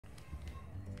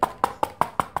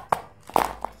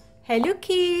Hello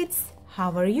kids,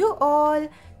 how are you all?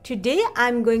 Today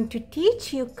I'm going to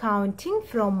teach you counting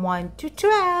from 1 to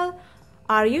 12.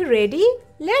 Are you ready?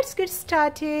 Let's get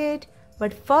started.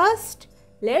 But first,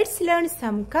 let's learn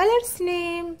some colors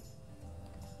name.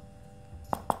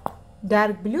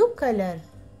 Dark blue color,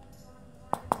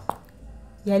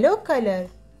 yellow color,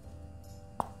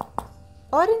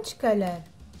 orange color,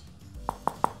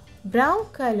 brown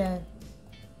color,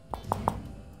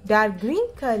 dark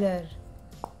green color,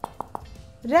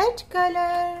 red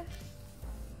color.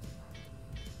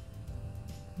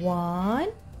 1.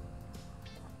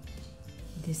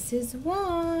 This is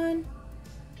 1.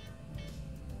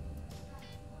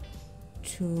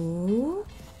 2.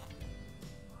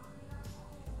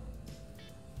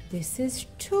 This is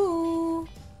 2.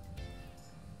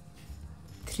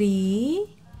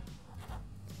 3.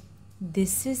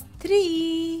 This is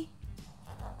 3.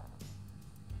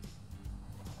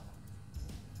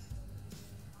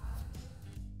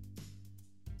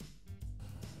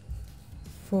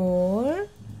 4.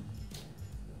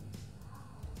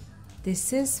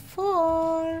 This is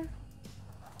 4.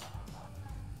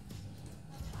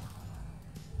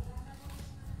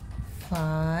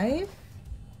 5.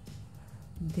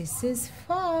 This is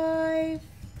 5.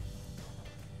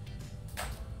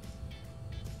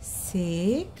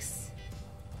 6.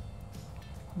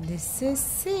 This is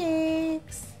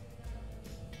 6.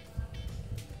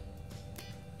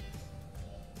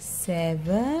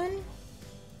 7.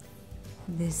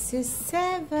 This is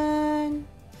 7.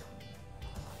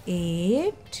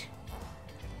 8.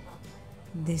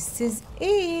 This is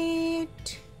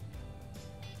 8.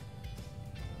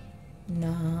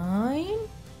 9.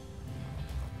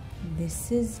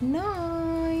 This is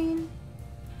 9.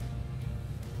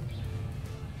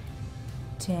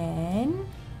 10.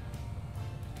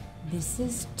 This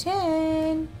is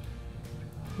 10.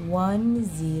 1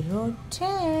 0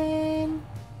 10.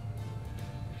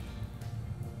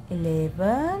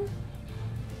 11.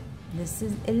 This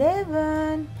is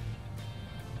 11.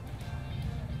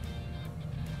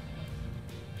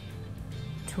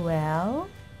 12.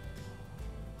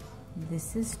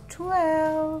 This is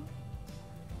 12.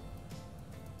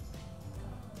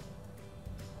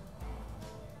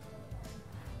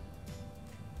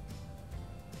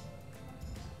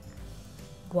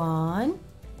 1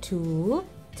 2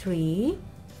 3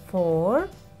 4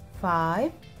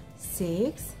 5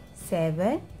 6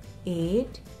 7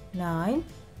 8 9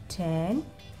 10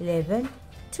 11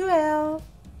 12.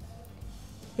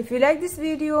 If you like this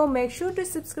video, make sure to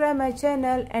subscribe my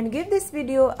channel and give this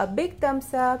video a big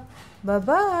thumbs up. Bye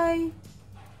bye.